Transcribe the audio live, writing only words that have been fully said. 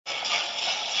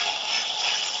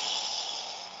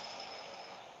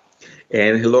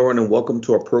And hello, everyone, and welcome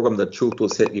to our program, The Truth Will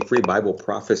Set You Free Bible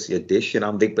Prophecy Edition.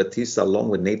 I'm Vic Batista, along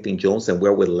with Nathan Jones, and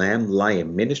we're with Lamb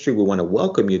Lion Ministry. We want to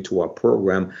welcome you to our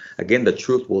program. Again, The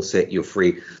Truth Will Set You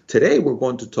Free. Today, we're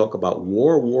going to talk about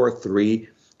World War III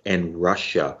and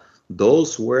Russia.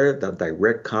 Those were the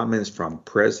direct comments from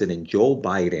President Joe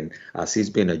Biden as he's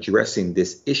been addressing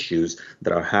these issues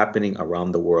that are happening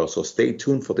around the world. So stay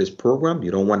tuned for this program.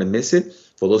 You don't want to miss it.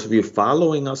 For those of you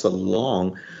following us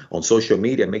along on social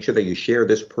media, make sure that you share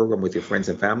this program with your friends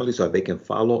and family so that they can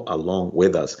follow along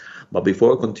with us. But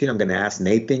before we continue, I'm going to ask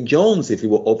Nathan Jones if he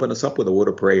will open us up with a word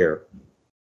of prayer.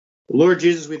 Lord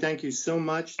Jesus, we thank you so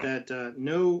much that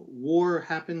no war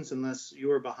happens unless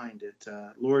you are behind it.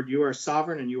 Lord, you are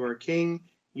sovereign and you are king.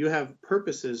 You have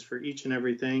purposes for each and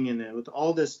everything. And with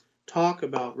all this talk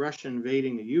about Russia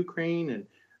invading the Ukraine and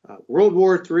World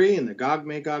War III and the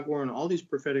Gog-Magog war and all these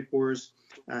prophetic wars,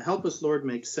 help us, Lord,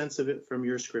 make sense of it from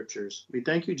your scriptures. We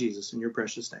thank you, Jesus, in your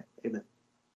precious name. Amen.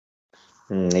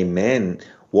 Amen.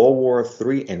 World War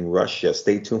III and Russia.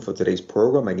 Stay tuned for today's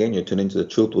program. Again, you're tuning to The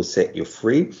Truth Will Set You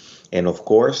Free. And of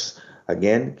course,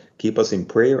 again, keep us in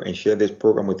prayer and share this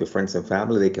program with your friends and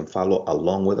family. They can follow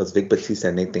along with us, Vic Batista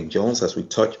and Nathan Jones, as we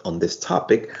touch on this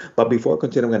topic. But before I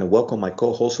continue, I'm going to welcome my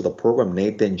co-host of the program,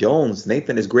 Nathan Jones.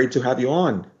 Nathan, it's great to have you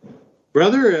on.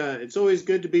 Brother, it's always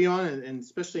good to be on, and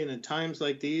especially in times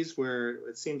like these where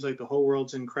it seems like the whole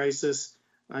world's in crisis.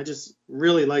 I just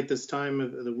really like this time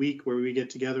of the week where we get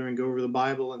together and go over the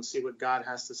Bible and see what God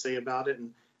has to say about it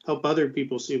and help other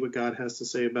people see what God has to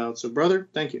say about it. So, brother,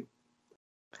 thank you.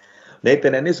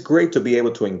 Nathan, and it's great to be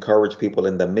able to encourage people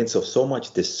in the midst of so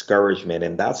much discouragement.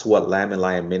 And that's what Lamb and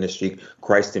Lion Ministry,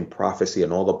 Christ in Prophecy,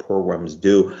 and all the programs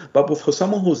do. But for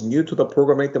someone who's new to the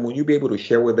program, Nathan, will you be able to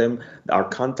share with them our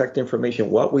contact information,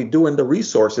 what we do, and the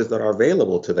resources that are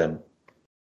available to them?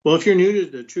 Well, if you're new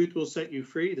to The Truth Will Set You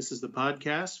Free, this is the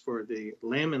podcast for the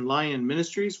Lamb and Lion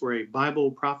Ministries. We're a Bible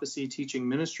prophecy teaching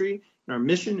ministry, and our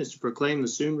mission is to proclaim the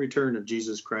soon return of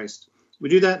Jesus Christ. We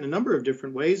do that in a number of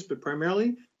different ways, but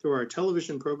primarily through our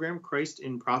television program, Christ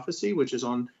in Prophecy, which is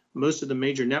on most of the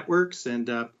major networks, and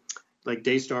like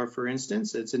Daystar, for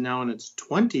instance. It's now in its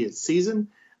 20th season.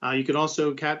 You can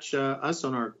also catch us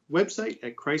on our website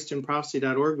at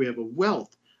christinprophecy.org. We have a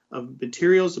wealth of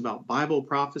materials about Bible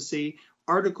prophecy,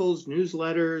 articles,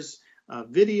 newsletters,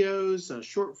 videos,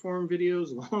 short form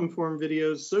videos, long form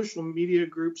videos, social media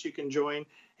groups you can join.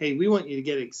 Hey, we want you to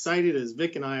get excited as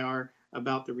Vic and I are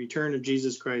about the return of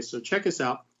Jesus Christ. So check us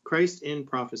out,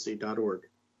 christinprophecy.org.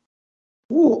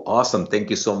 Ooh, awesome. Thank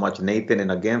you so much, Nathan.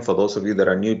 And again, for those of you that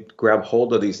are new, grab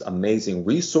hold of these amazing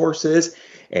resources.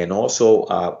 And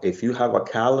also, if you have a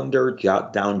calendar,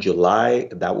 jot down July.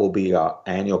 That will be our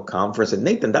annual conference. And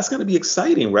Nathan, that's going to be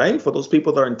exciting, right? For those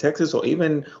people that are in Texas or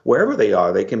even wherever they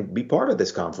are, they can be part of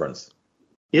this conference.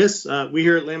 Yes, we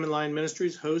here at Lamb and Lion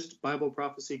Ministries host Bible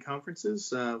prophecy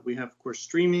conferences. We have, of course,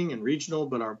 streaming and regional,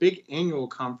 but our big annual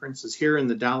conference is here in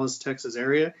the Dallas, Texas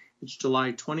area. It's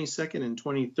July 22nd and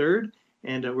 23rd.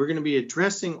 And we're going to be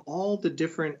addressing all the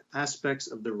different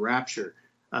aspects of the rapture.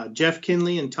 Jeff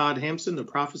Kinley and Todd Hampson, the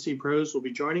prophecy pros, will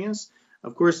be joining us.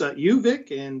 Of course, you,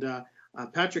 Vic, and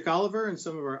Patrick Oliver and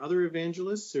some of our other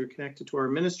evangelists who are connected to our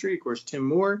ministry. Of course, Tim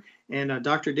Moore and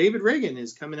Dr. David Reagan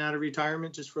is coming out of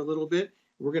retirement just for a little bit.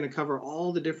 We're going to cover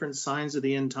all the different signs of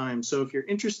the end time. So if you're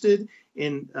interested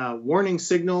in Warning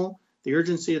Signal, the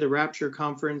urgency of the rapture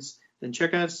conference, then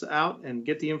check us out and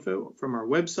get the info from our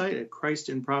website at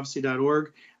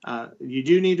christinprophecy.org. You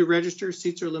do need to register.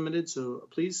 Seats are limited, so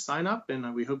please sign up,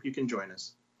 and we hope you can join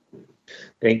us.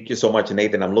 Thank you so much,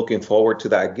 Nathan. I'm looking forward to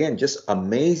that. Again, just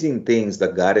amazing things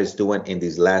that God is doing in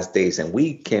these last days, and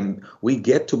we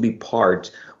get to be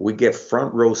part. We get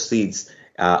front row seats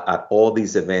at all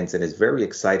these events, and it's very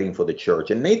exciting for the church.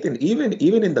 And Nathan,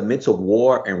 even in the midst of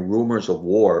war and rumors of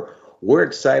war, we're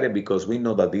excited because we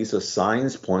know that these are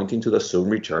signs pointing to the soon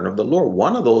return of the Lord.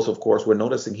 One of those, of course, we're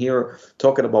noticing here,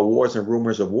 talking about wars and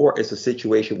rumors of war, is the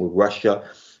situation with Russia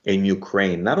and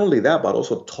Ukraine. Not only that, but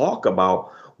also talk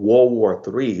about World War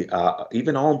III,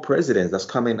 even our own president that's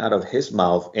coming out of his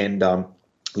mouth. And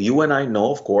you and I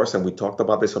know, of course, and we talked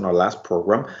about this on our last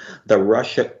program, that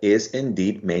Russia is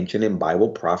indeed mentioned in Bible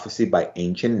prophecy by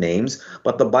ancient names.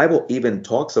 But the Bible even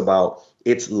talks about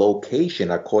its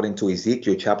location according to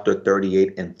Ezekiel chapter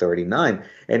 38 and 39.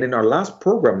 And in our last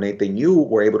program, Nathan, you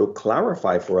were able to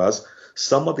clarify for us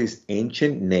some of these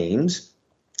ancient names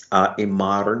in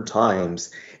modern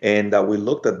times. And we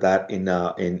looked at that in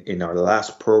our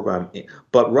last program.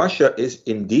 But Russia is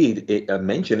indeed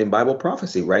mentioned in Bible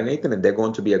prophecy, right, Nathan? And they're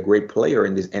going to be a great player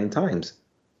in these end times.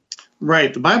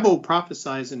 Right. The Bible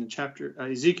prophesies in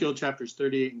Ezekiel chapters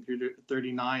 38 and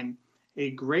 39 a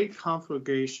great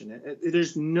conflagration.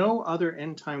 There's no other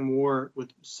end-time war with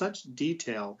such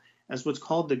detail as what's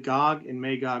called the Gog and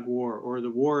Magog War, or the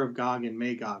War of Gog and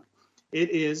Magog. It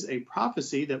is a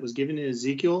prophecy that was given to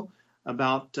Ezekiel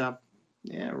about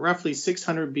roughly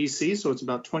 600 BC, so it's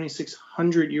about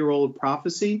 2,600-year-old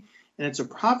prophecy, and it's a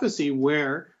prophecy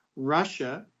where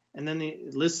Russia, and then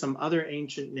it lists some other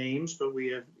ancient names, but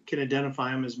we can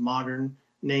identify them as modern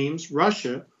names.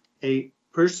 Russia, a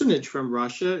personage from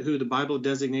Russia who the Bible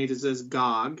designates as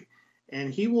Gog,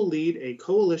 and he will lead a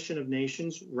coalition of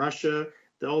nations, Russia,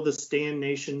 all the Stan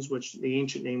nations, which the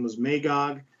ancient name was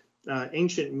Magog,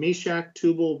 ancient Meshech,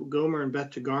 Tubal, Gomer, and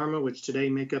Beth Togarmah, which today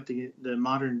make up the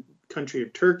modern country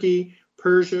of Turkey,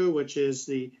 Persia, which is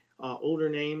the older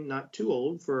name, not too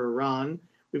old, for Iran.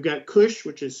 We've got Cush,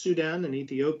 which is Sudan and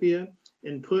Ethiopia,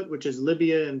 and Put, which is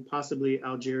Libya and possibly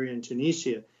Algeria and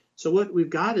Tunisia. So what we've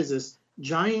got is this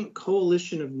giant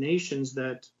coalition of nations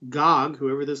that Gog,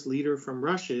 whoever this leader from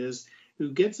Russia is,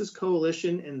 who gets this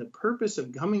coalition, and the purpose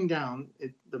of coming down,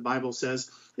 the Bible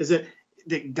says, is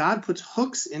that God puts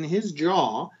hooks in his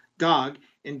jaw, Gog,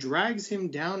 and drags him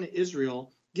down to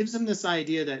Israel, gives him this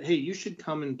idea that, hey, you should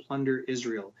come and plunder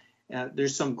Israel.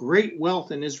 There's some great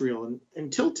wealth in Israel. And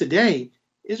until today,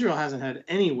 Israel hasn't had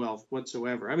any wealth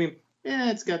whatsoever. I mean,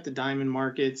 it's got the diamond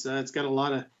markets. It's got a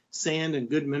lot of sand and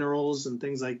good minerals and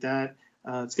things like that.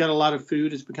 It's got a lot of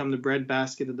food. It's become the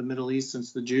breadbasket of the Middle East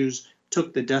since the Jews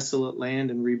took the desolate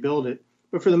land and rebuilt it.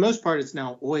 But for the most part, it's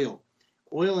now oil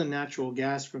and natural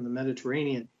gas from the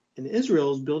Mediterranean. And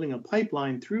Israel is building a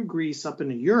pipeline through Greece up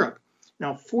into Europe.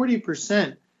 Now,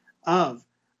 40% of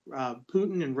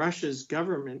Putin and Russia's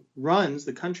government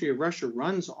the country of Russia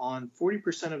runs on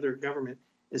 40% of their government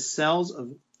is sales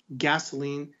of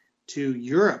gasoline to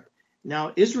Europe.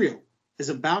 Now, Israel is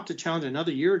about to challenge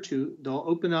another year or two. They'll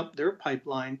open up their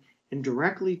pipeline and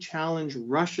directly challenge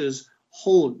Russia's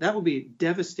hold. That will be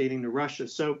devastating to Russia.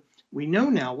 So we know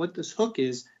now what this hook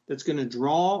is that's going to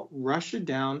draw Russia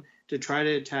down to try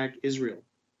to attack Israel.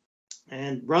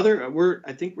 And brother,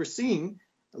 I think we're seeing,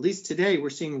 at least today, we're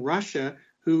seeing Russia,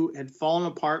 who had fallen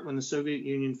apart when the Soviet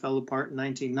Union fell apart in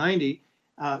 1990,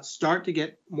 start to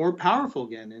get more powerful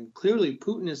again. And clearly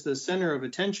Putin is the center of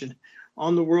attention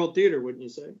on the world theater, wouldn't you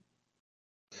say?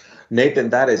 Nathan,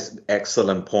 that is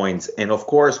excellent points. And of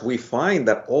course, we find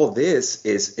that all this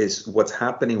is what's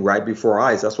happening right before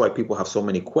our eyes. That's why people have so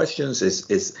many questions.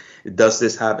 Does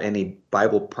this have any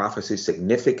Bible prophecy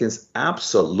significance?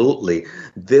 Absolutely.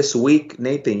 This week,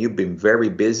 Nathan, you've been very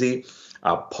busy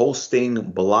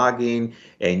posting, blogging,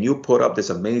 and you put up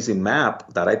this amazing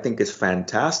map that I think is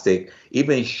fantastic,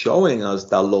 even showing us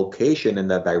the location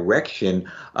and the direction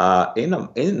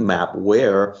in map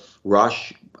where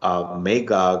Rosh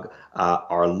Magog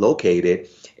are located.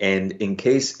 And in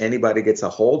case anybody gets a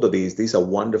hold of these are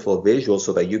wonderful visuals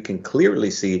so that you can clearly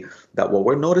see that what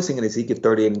we're noticing in Ezekiel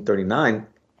 38 and 39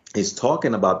 is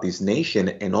talking about this nation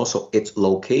and also its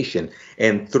location.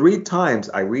 And 3 times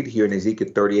I read here in Ezekiel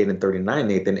 38 and 39,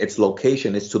 Nathan, its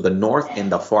location is to the north and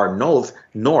the far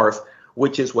north,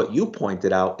 which is what you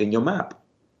pointed out in your map.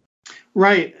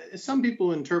 Right. Some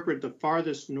people interpret the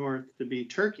farthest north to be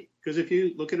Turkey, because if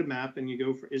you look at a map and you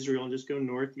go for Israel and just go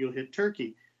north, you'll hit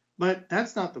Turkey. But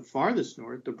that's not the farthest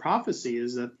north. The prophecy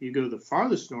is that you go the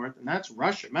farthest north, and that's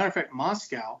Russia. Matter of fact,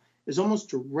 Moscow is almost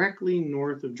directly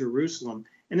north of Jerusalem,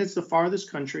 and it's the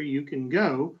farthest country you can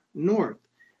go north.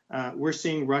 We're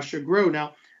seeing Russia grow.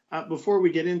 Now, before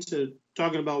we get into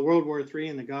talking about World War III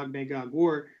and the Gog-Magog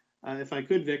War, if I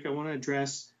could, Vic, I want to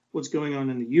address what's going on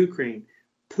in the Ukraine.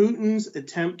 Putin's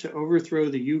attempt to overthrow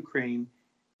the Ukraine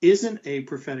isn't a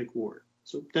prophetic war.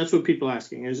 So that's what people are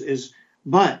asking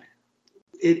but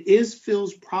it is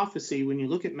Phil's prophecy when you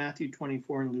look at Matthew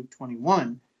 24 and Luke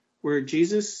 21, where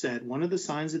Jesus said one of the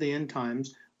signs of the end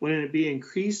times would it be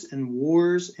increase in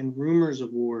wars and rumors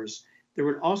of wars. There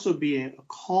would also be a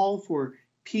call for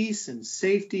peace and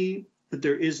safety, but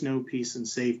there is no peace and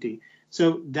safety.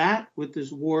 So that with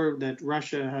this war that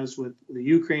Russia has with the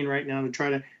Ukraine right now to try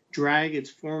to drag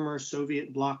its former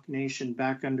Soviet bloc nation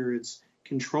back under its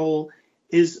control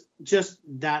is just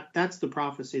that's the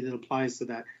prophecy that applies to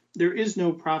that. There is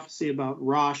no prophecy about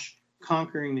Rosh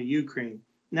conquering the Ukraine.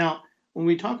 Now, when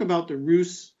we talk about the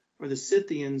Rus or the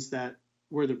Scythians that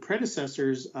were the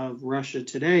predecessors of Russia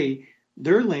today,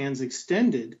 their lands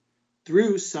extended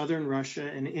through southern Russia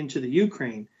and into the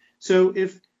Ukraine. So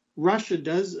if Russia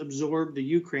does absorb the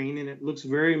Ukraine, and it looks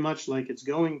very much like it's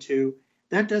going to,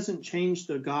 that doesn't change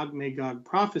the Gog-Magog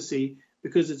prophecy,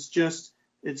 because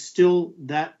it's still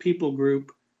that people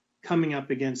group coming up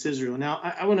against Israel. Now,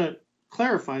 I want to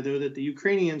clarify, though, that the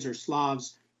Ukrainians are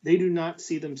Slavs. They do not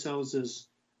see themselves as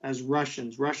as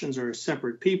Russians. Russians are a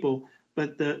separate people,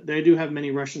 but they do have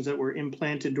many Russians that were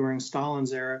implanted during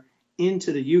Stalin's era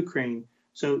into the Ukraine.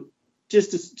 So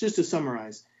just to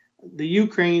summarize, the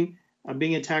Ukraine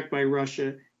being attacked by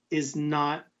Russia is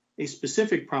not a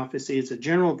specific prophecy. It's a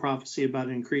general prophecy about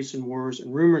an increase in wars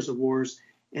and rumors of wars.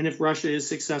 And if Russia is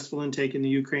successful in taking the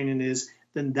Ukraine, and is,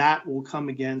 then that will come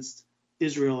against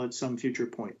Israel at some future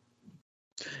point.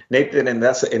 Nathan, and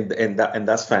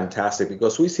that's fantastic,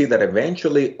 because we see that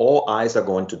eventually all eyes are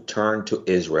going to turn to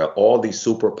Israel. All these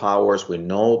superpowers, we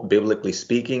know, biblically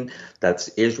speaking, that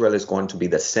Israel is going to be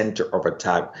the center of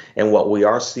attack. And what we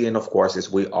are seeing, of course,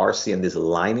 is we are seeing this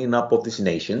lining up of these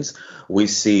nations. We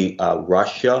see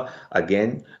Russia,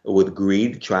 again, with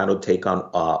greed, trying to take on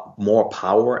more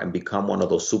power and become one of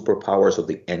those superpowers of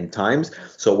the end times.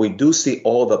 So we do see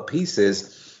all the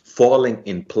pieces falling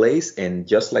in place. And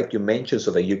just like you mentioned,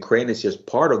 so the Ukraine is just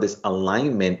part of this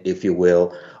alignment, if you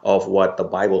will, of what the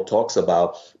Bible talks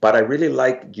about. But I really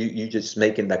like you just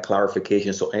making that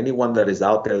clarification. So anyone that is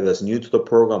out there that's new to the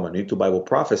program or new to Bible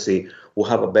prophecy will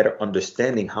have a better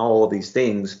understanding how all these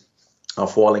things are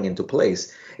falling into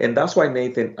place. And that's why,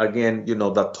 Nathan, again,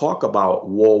 the talk about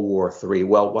World War III.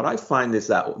 Well, what I find is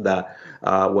that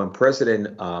when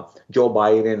President Joe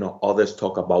Biden or others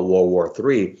talk about World War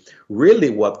III, really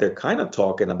what they're kind of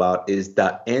talking about is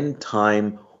that end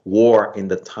time war in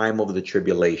the time of the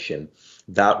tribulation,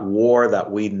 that war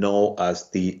that we know as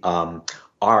the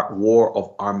our war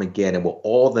of Armageddon, where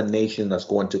all the nations that's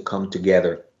going to come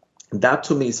together. That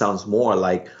to me sounds more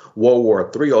like World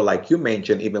War III, or like you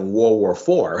mentioned, even World War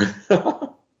IV.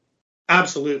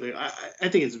 Absolutely. I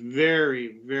think it's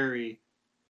very, very,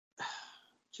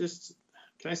 just,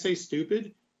 can I say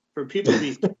stupid? For people to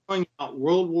be calling out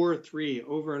World War III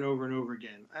over and over and over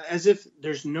again, as if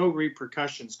there's no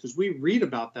repercussions, because we read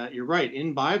about that, you're right,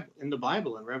 in the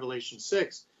Bible, in Revelation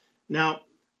 6. Now,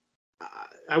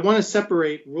 I want to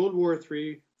separate World War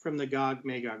III from the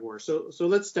Gog-Magog war. So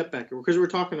let's step back here, because we're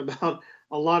talking about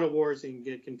a lot of wars and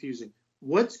get confusing.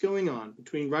 What's going on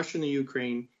between Russia and the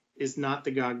Ukraine is not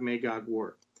the Gog-Magog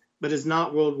war, but is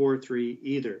not World War III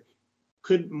either.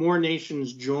 Could more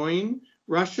nations join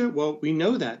Russia? Well, we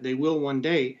know that they will one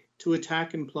day, to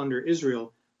attack and plunder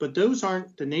Israel. But those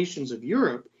aren't the nations of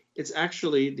Europe. It's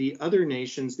actually the other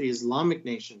nations, the Islamic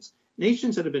nations.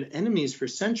 Nations that have been enemies for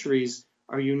centuries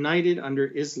are united under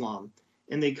Islam.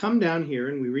 And they come down here,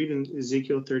 and we read in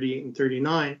Ezekiel 38 and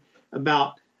 39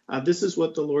 about this is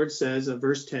what the Lord says,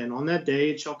 verse 10, on that day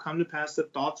it shall come to pass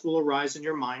that thoughts will arise in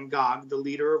your mind, Gog, the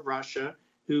leader of Russia,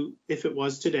 who, if it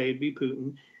was today, it'd be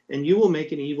Putin, and you will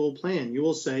make an evil plan. You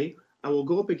will say, I will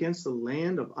go up against the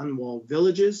land of unwalled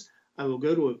villages. I will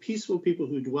go to a peaceful people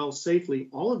who dwell safely,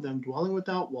 all of them dwelling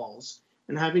without walls,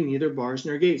 and having neither bars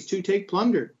nor gates, to take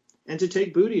plunder and to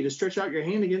take booty, to stretch out your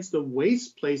hand against the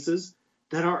waste places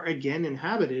that are again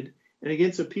inhabited, and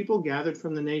against a people gathered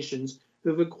from the nations who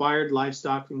have acquired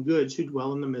livestock and goods, who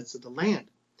dwell in the midst of the land.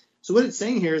 So what it's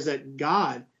saying here is that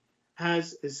God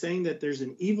is saying that there's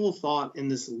an evil thought in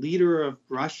this leader of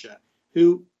Russia,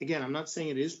 who, again, I'm not saying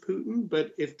it is Putin,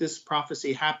 but if this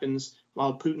prophecy happens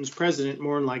while Putin's president,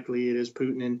 more than likely it is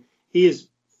Putin, and he is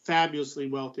fabulously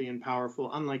wealthy and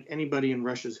powerful, unlike anybody in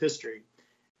Russia's history.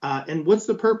 And what's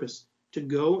the purpose? To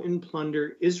go and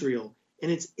plunder Israel.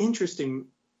 And it's interesting.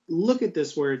 Look at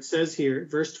this, where it says here,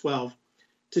 verse 12,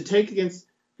 to take against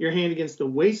your hand against the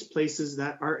waste places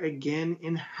that are again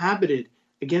inhabited,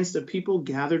 against a people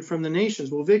gathered from the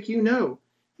nations. Well, Vic, you know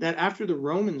that after the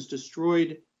Romans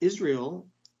destroyed Israel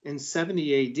in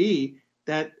 70 AD,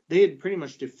 that they had pretty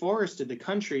much deforested the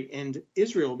country, and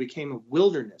Israel became a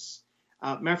wilderness.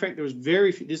 Matter of fact, there was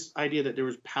very few, this idea that there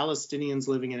was Palestinians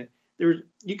living in it.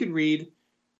 You could read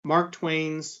Mark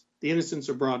Twain's The Innocents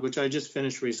Abroad, which I just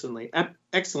finished recently.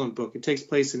 Excellent book. It takes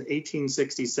place in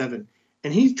 1867.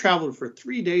 And he traveled for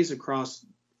 3 days across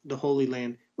the Holy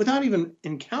Land without even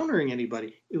encountering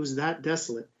anybody. It was that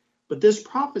desolate. But this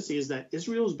prophecy is that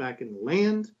Israel's back in the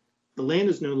land. The land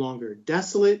is no longer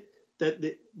desolate, that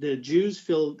the Jews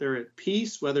feel they're at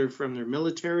peace, whether from their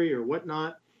military or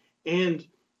whatnot, and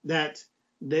that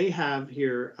they have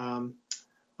here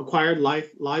acquired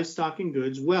livestock and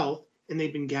goods, wealth, and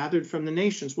they've been gathered from the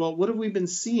nations. Well, what have we been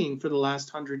seeing for the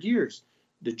last 100 years?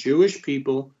 The Jewish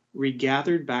people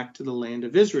regathered back to the land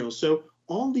of Israel. So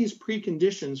all these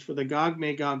preconditions for the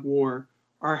Gog-Magog war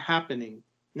are happening.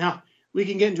 Now, we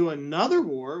can get into another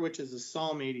war, which is the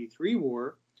Psalm 83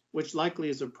 war, which likely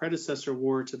is a predecessor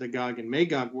war to the Gog and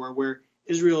Magog war, where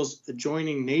Israel's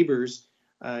adjoining neighbors,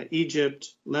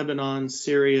 Egypt, Lebanon,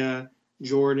 Syria,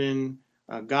 Jordan,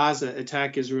 Gaza,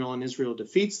 attack Israel, and Israel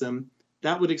defeats them.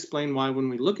 That would explain why when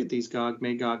we look at these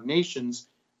Gog-Magog nations,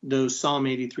 those Psalm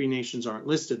 83 nations aren't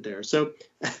listed there. So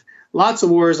lots of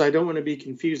wars. I don't want to be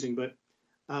confusing, but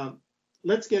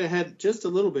let's get ahead just a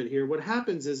little bit here. What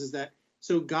happens is that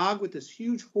so Gog with this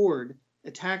huge horde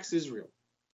attacks Israel.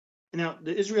 Now,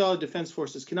 the Israeli Defense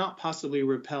Forces cannot possibly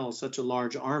repel such a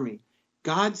large army.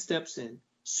 God steps in,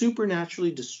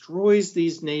 supernaturally destroys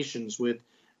these nations with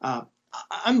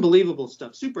unbelievable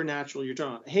stuff. Supernatural, you're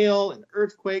talking about hail and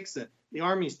earthquakes, that the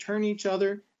armies turn each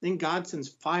other. Then God sends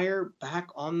fire back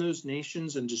on those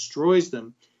nations and destroys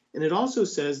them. And it also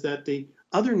says that the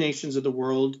other nations of the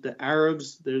world, the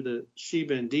Arabs, they're the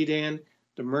Sheba and Dedan,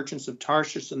 the merchants of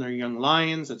Tarshish and their young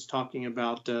lions, that's talking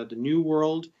about the New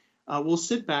World, will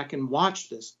sit back and watch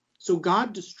this. So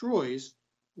God destroys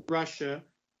Russia,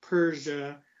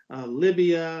 Persia,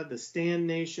 Libya, the Stan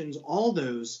nations, all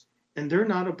those, and they're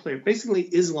not a player. Basically,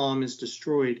 Islam is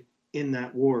destroyed in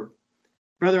that war.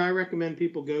 Brother, I recommend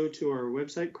people go to our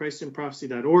website,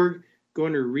 christinprophecy.org, go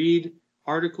under read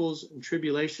articles and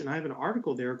tribulation. I have an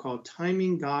article there called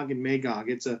Timing Gog and Magog.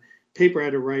 It's a paper I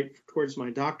had to write towards my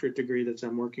doctorate degree that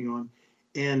I'm working on.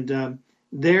 And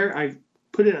there I've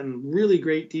put it in really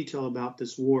great detail about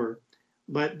this war.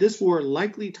 But this war,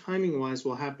 likely timing-wise,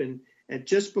 will happen at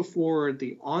just before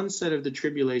the onset of the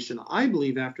tribulation, I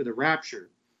believe after the rapture,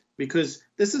 because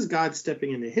this is God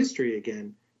stepping into history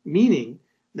again, meaning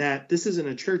that this isn't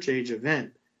a church age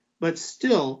event. But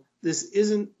still, this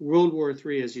isn't World War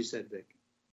III, as you said, Vic.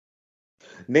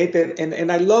 Nathan,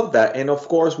 and I love that. And of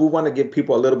course, we want to give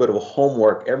people a little bit of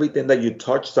homework. Everything that you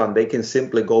touched on, they can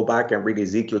simply go back and read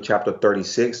Ezekiel chapter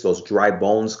 36, those dry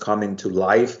bones coming to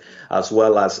life, as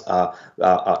well as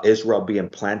Israel being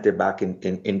planted back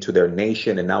into their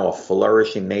nation and now a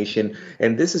flourishing nation.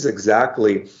 And this is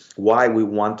exactly why we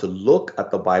want to look at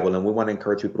the Bible, and we want to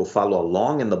encourage people to follow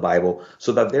along in the Bible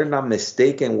so that they're not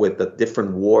mistaken with the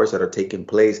different wars that are taking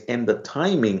place and the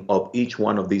timing of each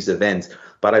one of these events.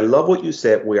 But I love what you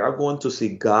said. We are going to see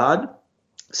God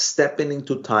stepping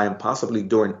into time, possibly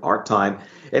during our time.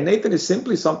 And Nathan, is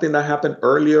simply something that happened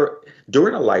earlier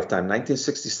during our lifetime,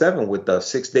 1967, with the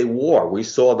 6-Day War. We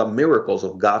saw the miracles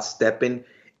of God stepping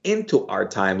into our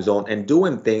time zone and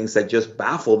doing things that just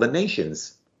baffle the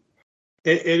nations.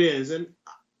 It is. And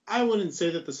I wouldn't say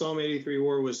that the Psalm 83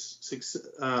 war was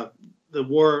the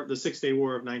 6-Day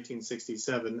War of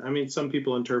 1967. I mean, some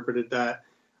people interpreted that.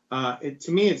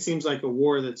 To me, it seems like a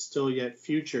war that's still yet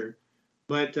future.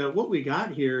 But what we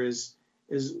got here is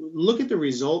look at the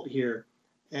result here.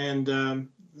 And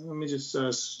let me just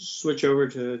switch over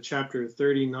to chapter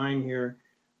 39 here,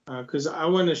 because I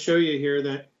want to show you here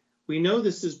that we know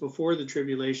this is before the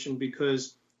tribulation,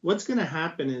 because what's going to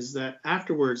happen is that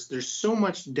afterwards there's so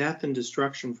much death and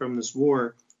destruction from this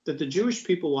war that the Jewish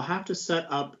people will have to set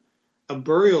up a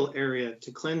burial area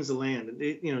to cleanse the land.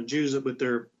 Jews with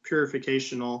their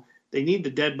purification, they need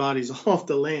the dead bodies off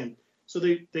the land. So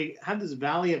they have this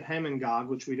valley of Hamon-Gog,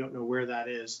 which we don't know where that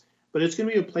is, but it's going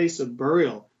to be a place of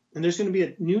burial. And there's going to be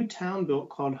a new town built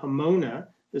called Hamona.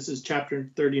 This is chapter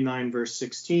 39, verse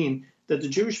 16, that the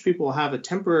Jewish people will have a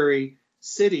temporary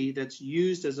city that's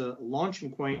used as a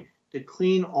launching point to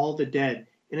clean all the dead.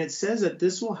 And it says that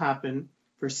this will happen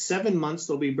for 7 months.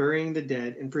 They'll be burying the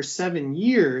dead. And for 7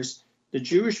 years, the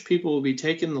Jewish people will be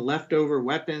taking the leftover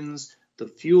weapons, the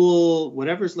fuel,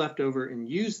 whatever's left over, and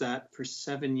use that for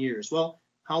 7 years. Well,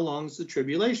 how long is the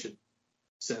tribulation?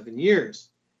 7 years.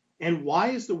 And why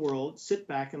is the world sit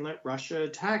back and let Russia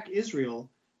attack Israel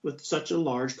with such a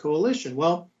large coalition?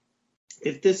 Well,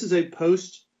 if this is a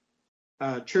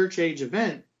post-church age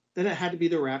event, then it had to be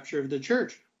the rapture of the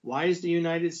church. Why is the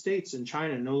United States and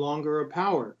China no longer a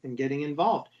power in getting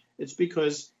involved? It's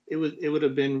because it would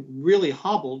have been really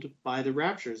hobbled by the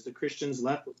raptures. The Christians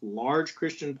left with large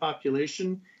Christian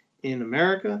population in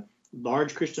America,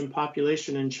 large Christian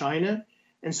population in China.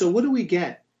 And so what do we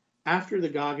get after the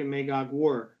Gog and Magog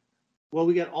war? Well,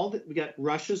 we got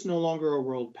Russia's no longer a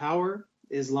world power.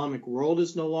 The Islamic world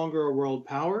is no longer a world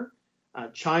power.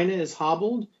 China is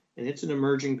hobbled, and it's an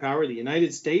emerging power. The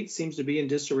United States seems to be in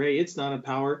disarray. It's not a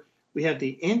power. We have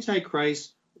the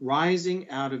Antichrist rising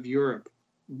out of Europe.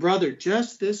 Brother,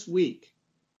 just this week,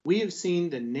 we have seen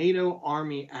the NATO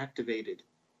army activated.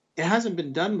 It hasn't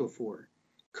been done before.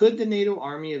 Could the NATO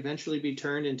army eventually be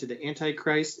turned into the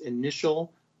Antichrist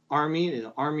initial army,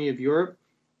 the army of Europe?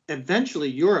 Eventually,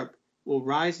 Europe will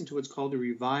rise into what's called the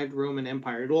revived Roman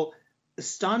Empire. It will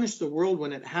astonish the world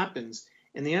when it happens,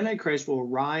 and the Antichrist will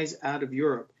rise out of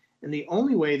Europe. And the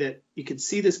only way that you could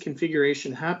see this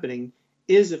configuration happening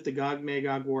is if the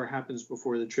Gog-Magog war happens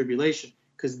before the tribulation,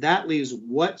 because that leaves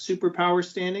what superpower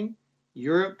standing?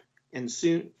 Europe, and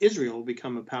soon Israel will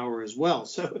become a power as well.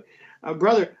 So,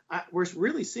 brother, we're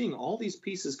really seeing all these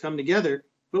pieces come together,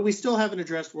 But we still haven't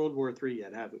addressed World War III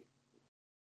yet, have we?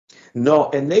 No,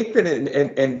 and Nathan,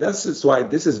 and this is why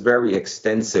this is very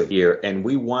extensive here, and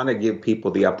we want to give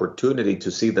people the opportunity to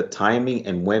see the timing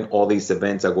and when all these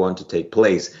events are going to take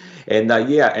place. And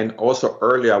yeah, and also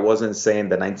earlier I wasn't saying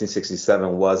that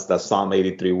 1967 was the Psalm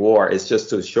 83 war. It's just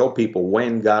to show people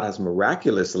when God has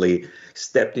miraculously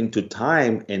stepped into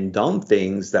time and done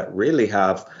things that really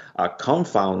have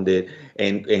confounded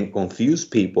and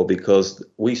confused people, because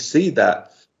we see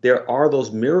that there are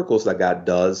those miracles that God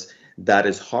does that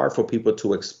is hard for people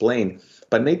to explain.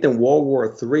 But Nathan, World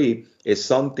War III is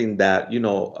something that,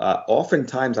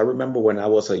 oftentimes I remember when I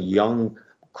was a young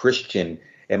Christian,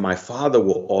 and my father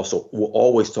will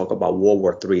always talk about World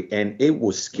War III, and it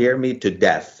would scare me to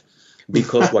death,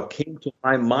 because what came to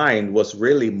my mind was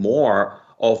really more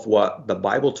of what the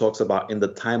Bible talks about in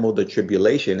the time of the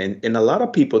tribulation. And a lot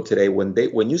of people today,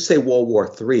 when you say World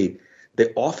War III,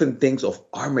 they often think of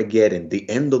Armageddon, the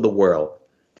end of the world.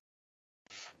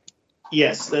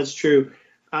 Yes, that's true.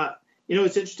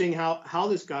 It's interesting how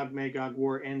this Gog-Magog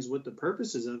war ends. What the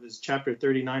purposes of is chapter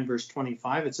 39, verse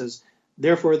 25. It says,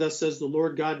 "Therefore, thus says the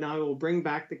Lord God, now I will bring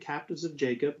back the captives of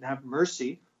Jacob and have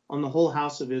mercy on the whole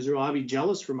house of Israel. I'll be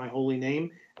jealous for my holy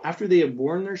name after they have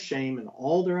borne their shame and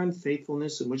all their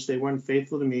unfaithfulness in which they were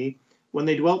unfaithful to me, when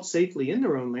they dwelt safely in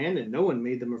their own land and no one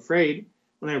made them afraid,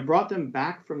 when I have brought them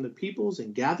back from the peoples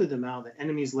and gathered them out of the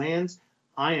enemy's lands.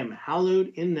 I am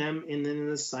hallowed in them and in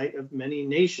the sight of many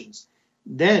nations.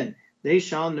 Then they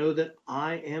shall know that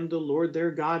I am the Lord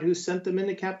their God, who sent them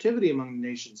into captivity among the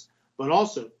nations, but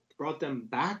also brought them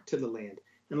back to the land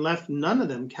and left none of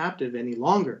them captive any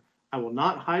longer. I will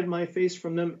not hide my face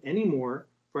from them any more,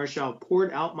 for I shall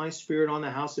pour out my spirit on the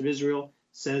house of Israel,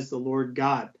 says the Lord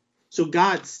God." So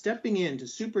God stepping in to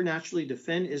supernaturally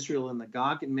defend Israel in the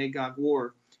Gog and Magog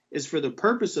war is for the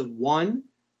purpose of, one,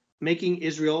 making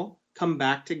Israel come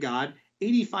back to God.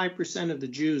 85% of the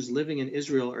Jews living in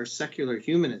Israel are secular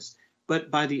humanists. But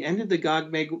by the end of the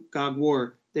Gog-Magog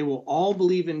war, they will all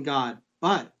believe in God,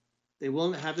 but they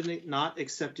will have not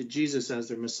accepted Jesus as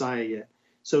their Messiah yet.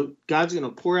 So God's going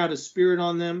to pour out his spirit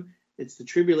on them. It's the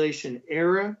tribulation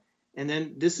era. And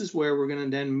then this is where we're going to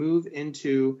then move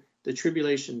into the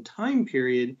tribulation time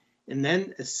period. And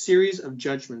then a series of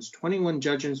judgments, 21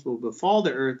 judgments will befall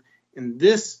the earth. And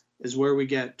this is where we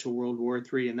get to World War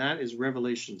III, and that is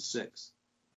Revelation 6.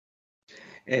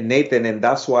 And Nathan, and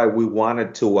that's why we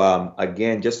wanted to,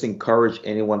 again, just encourage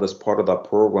anyone that's part of the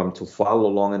program to follow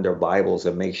along in their Bibles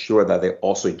and make sure that they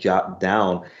also jot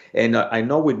down. And I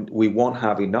know we won't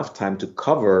have enough time to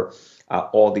cover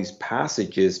all these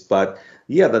passages, but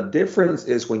yeah, the difference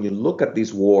is when you look at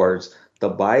these wars, the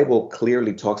Bible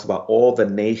clearly talks about all the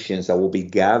nations that will be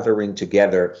gathering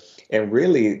together. And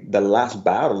really, the last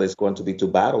battle is going to be to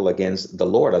battle against the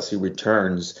Lord as he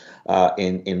returns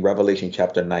in Revelation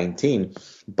chapter 19.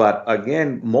 But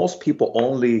again, most people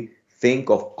only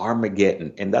think of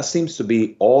Armageddon. And that seems to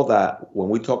be all that when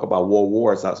we talk about world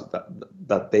wars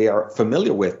that they are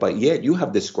familiar with. But yet you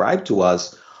have described to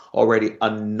us already a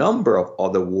number of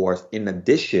other wars in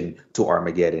addition to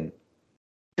Armageddon.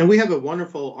 And we have a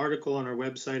wonderful article on our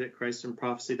website at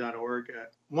christandprophecy.org.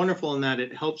 Wonderful in that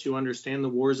it helps you understand the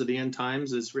wars of the end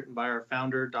times. It's written by our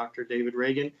founder, Dr. David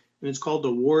Reagan, and it's called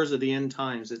The Wars of the End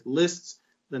Times. It lists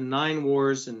the 9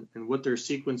 wars and what their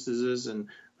sequences is and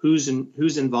who's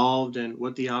involved and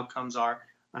what the outcomes are.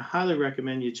 I highly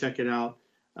recommend you check it out.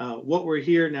 What we're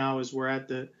here now is we're at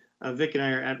Vic and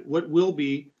I are at what will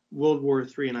be World War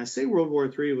III. And I say World War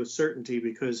III with certainty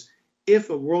because if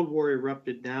a world war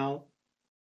erupted now,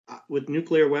 with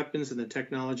nuclear weapons and the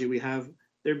technology we have,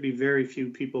 there'd be very few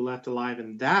people left alive.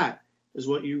 And that is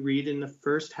what you read in the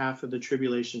first half of the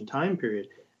tribulation time period.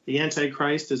 The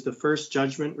Antichrist is the first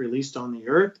judgment released on the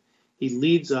earth. He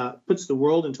puts the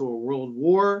world into a world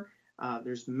war.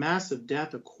 There's massive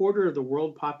death. 1/4 of the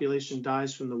world population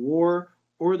dies from the war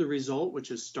or the result,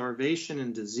 which is starvation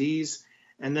and disease.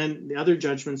 And then the other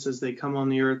judgments as they come on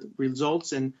the earth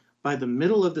results in, by the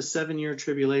middle of the 7-year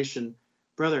tribulation,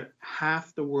 brother,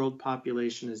 half the world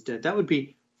population is dead. That would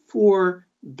be 4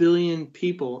 billion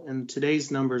people, and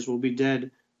today's numbers will be dead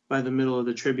by the middle of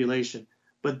the tribulation.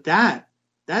 But that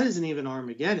isn't even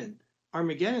Armageddon.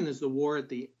 Armageddon is the war at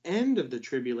the end of the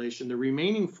tribulation. The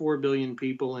remaining 4 billion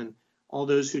people and all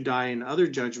those who die in other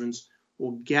judgments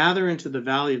will gather into the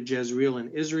valley of Jezreel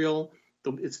in Israel.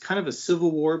 It's kind of a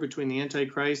civil war between the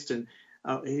Antichrist and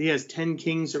he has 10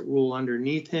 kings that rule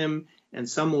underneath him, and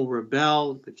some will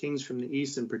rebel, the kings from the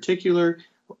east in particular.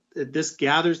 This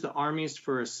gathers the armies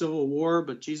for a civil war,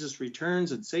 but Jesus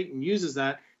returns, and Satan uses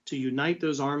that to unite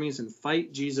those armies and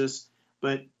fight Jesus.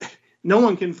 But No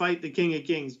one can fight the King of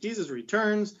Kings. Jesus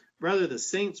returns, brother, the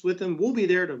saints with him. We'll be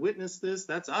there to witness this.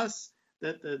 That's us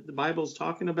that the Bible's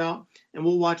talking about. And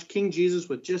we'll watch King Jesus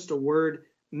with just a word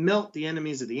melt the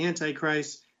enemies of the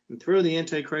Antichrist and throw the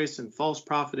Antichrist and false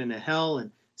prophet into hell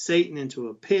and Satan into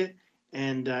a pit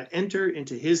and enter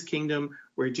into his kingdom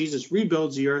where Jesus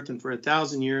rebuilds the earth. And for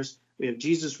 1,000 years, we have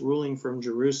Jesus ruling from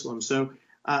Jerusalem. So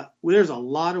there's a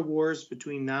lot of wars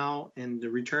between now and the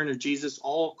return of Jesus,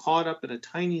 all caught up in a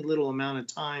tiny little amount of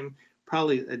time,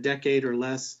 probably a decade or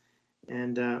less.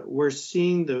 And we're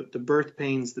seeing the birth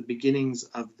pains, the beginnings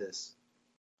of this.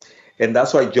 And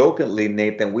that's why jokingly,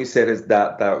 Nathan, we said is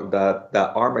that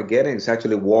Armageddon is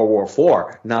actually World War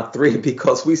IV, not 3,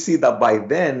 because we see that by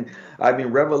then, I mean,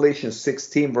 Revelation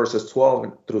 16 verses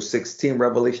 12 through 16,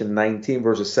 Revelation 19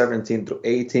 verses 17 through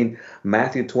 18,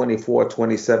 Matthew 24,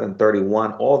 27,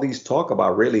 31, all these talk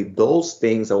about really those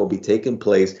things that will be taking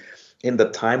place in the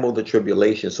time of the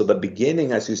tribulation. So the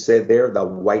beginning, as you said there, the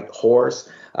white horse,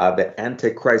 the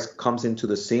Antichrist comes into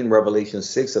the scene, Revelation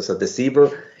 6, as a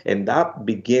deceiver. And that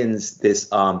begins this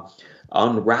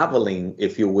unraveling,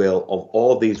 if you will, of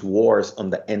all these wars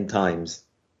on the end times.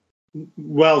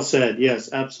 Well said.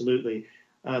 Yes, absolutely.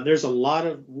 There's a lot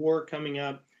of war coming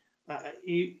up.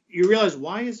 You realize,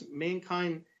 why is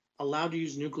mankind allowed to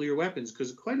use nuclear weapons?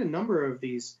 Because quite a number of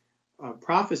these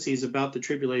prophecies about the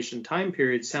tribulation time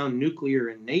period sound nuclear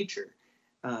in nature.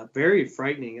 Very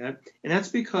frightening. And that's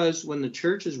because when the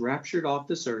church is raptured off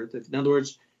this earth, in other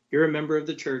words, you're a member of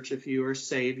the church, if you are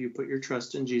saved, you put your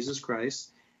trust in Jesus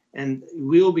Christ, and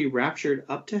we'll be raptured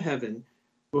up to heaven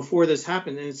before this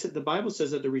happened. And the Bible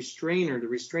says that the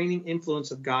restraining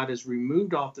influence of God is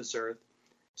removed off this earth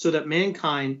so that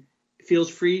mankind feels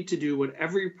free to do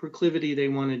whatever proclivity they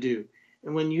want to do.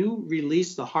 And when you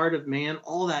release the heart of man,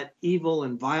 all that evil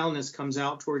and vileness comes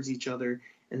out towards each other.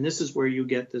 And this is where you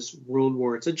get this world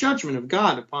war. It's a judgment of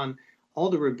God upon all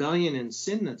the rebellion and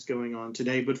sin that's going on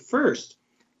today. But first,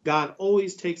 God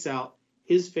always takes out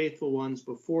his faithful ones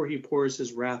before he pours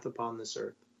his wrath upon this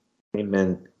earth.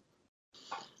 Amen.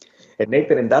 And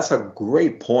Nathan, and that's a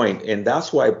great point. And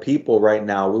that's why people right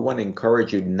now, we want to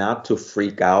encourage you not to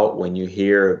freak out when you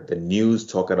hear the news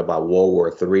talking about World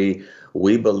War III.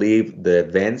 We believe the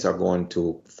events are going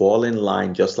to fall in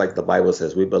line, just like the Bible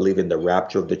says. We believe in the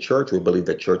rapture of the church. We believe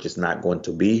the church is not going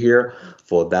to be here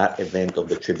for that event of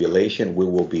the tribulation. We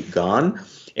will be gone.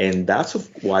 And that's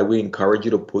why we encourage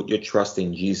you to put your trust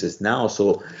in Jesus now,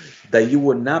 so that you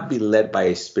will not be led by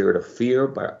a spirit of fear,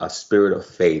 but a spirit of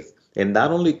faith. And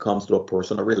that only comes through a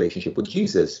personal relationship with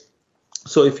Jesus.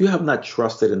 So if you have not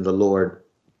trusted in the Lord,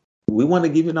 we want to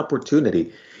give you an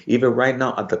opportunity, even right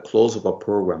now at the close of a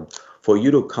program, for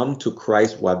you to come to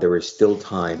Christ while there is still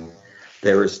time.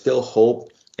 There is still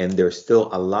hope, and there's still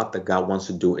a lot that God wants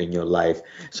to do in your life.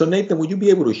 So Nathan, would you be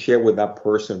able to share with that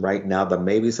person right now that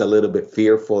maybe is a little bit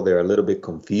fearful, they're a little bit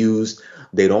confused,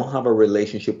 they don't have a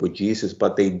relationship with Jesus,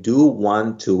 but they do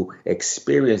want to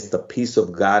experience the peace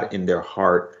of God in their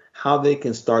heart, how they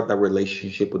can start that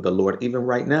relationship with the Lord even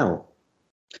right now?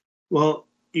 Well,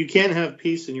 you can't have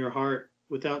peace in your heart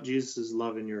without Jesus'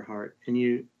 love in your heart. And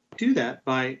you do that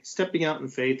by stepping out in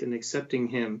faith and accepting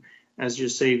him as your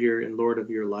Savior and Lord of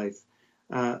your life.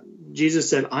 Jesus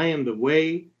said, I am the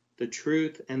way, the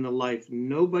truth, and the life.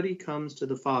 Nobody comes to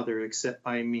the Father except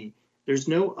by me. There's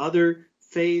no other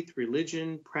faith,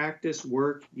 religion, practice,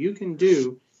 work you can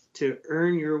do to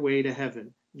earn your way to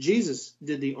heaven. Jesus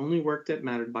did the only work that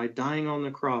mattered by dying on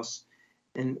the cross,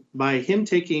 and by him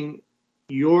taking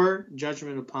your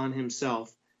judgment upon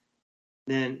himself,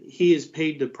 then he has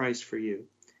paid the price for you.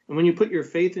 And when you put your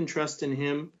faith and trust in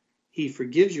him, he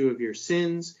forgives you of your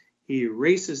sins, he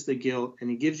erases the guilt, and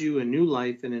he gives you a new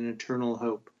life and an eternal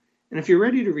hope. And if you're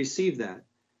ready to receive that,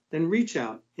 then reach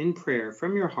out in prayer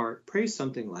from your heart. Pray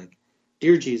something like,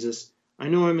 Dear Jesus, I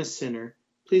know I'm a sinner.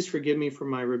 Please forgive me for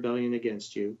my rebellion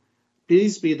against you.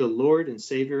 Please be the Lord and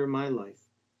Savior of my life.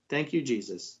 Thank you,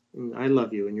 Jesus. And I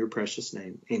love you in your precious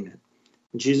name. Amen.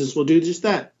 And Jesus will do just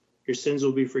that. Your sins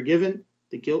will be forgiven,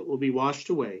 the guilt will be washed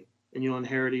away, and you'll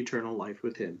inherit eternal life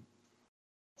with him.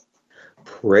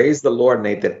 Praise the Lord,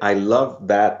 Nathan. I love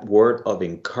that word of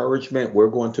encouragement. We're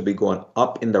going to be going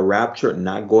up in the rapture,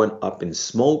 not going up in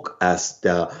smoke, as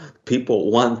the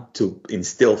people want to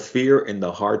instill fear in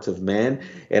the hearts of man.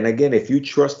 And again, if you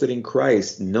trusted in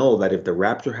Christ, know that if the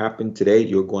rapture happened today,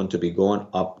 you're going to be going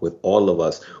up with all of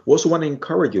us. We also want to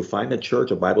encourage you, find a church,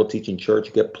 a Bible teaching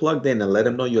church, get plugged in and let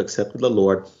them know you accepted the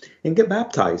Lord and get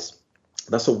baptized.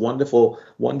 That's a wonderful,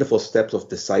 wonderful steps of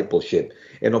discipleship.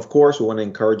 And of course, we want to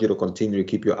encourage you to continue to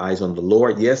keep your eyes on the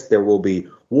Lord. Yes, there will be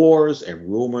wars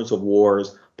and rumors of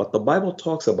wars, but the Bible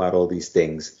talks about all these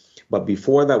things. But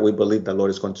before that, we believe the Lord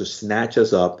is going to snatch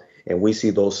us up, and we see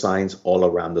those signs all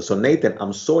around us. So Nathan,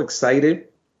 I'm so excited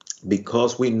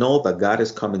because we know that God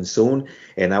is coming soon.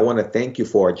 And I want to thank you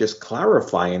for just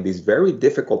clarifying these very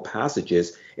difficult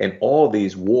passages and all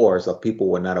these wars that people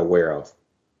were not aware of.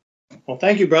 Well,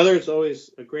 thank you, brother. It's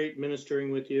always a great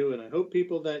ministering with you. And I hope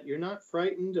people that you're not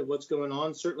frightened of what's going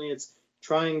on. Certainly it's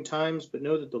trying times, but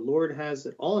know that the Lord has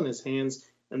it all in his hands.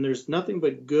 And there's nothing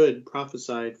but good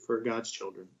prophesied for God's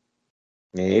children.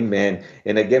 Amen.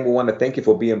 And again, we want to thank you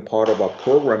for being part of our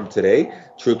program today.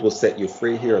 Truth will set you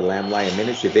free here at Lamb Lion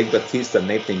Ministry. Vic Batista,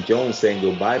 Nathan Jones saying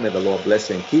goodbye. May the Lord bless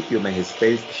you and keep you. May his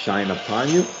face shine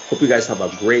upon you. Hope you guys have a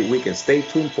great week, and stay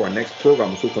tuned for our next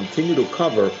program as we'll continue to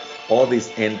cover all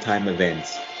these end time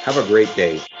events. Have a great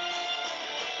day.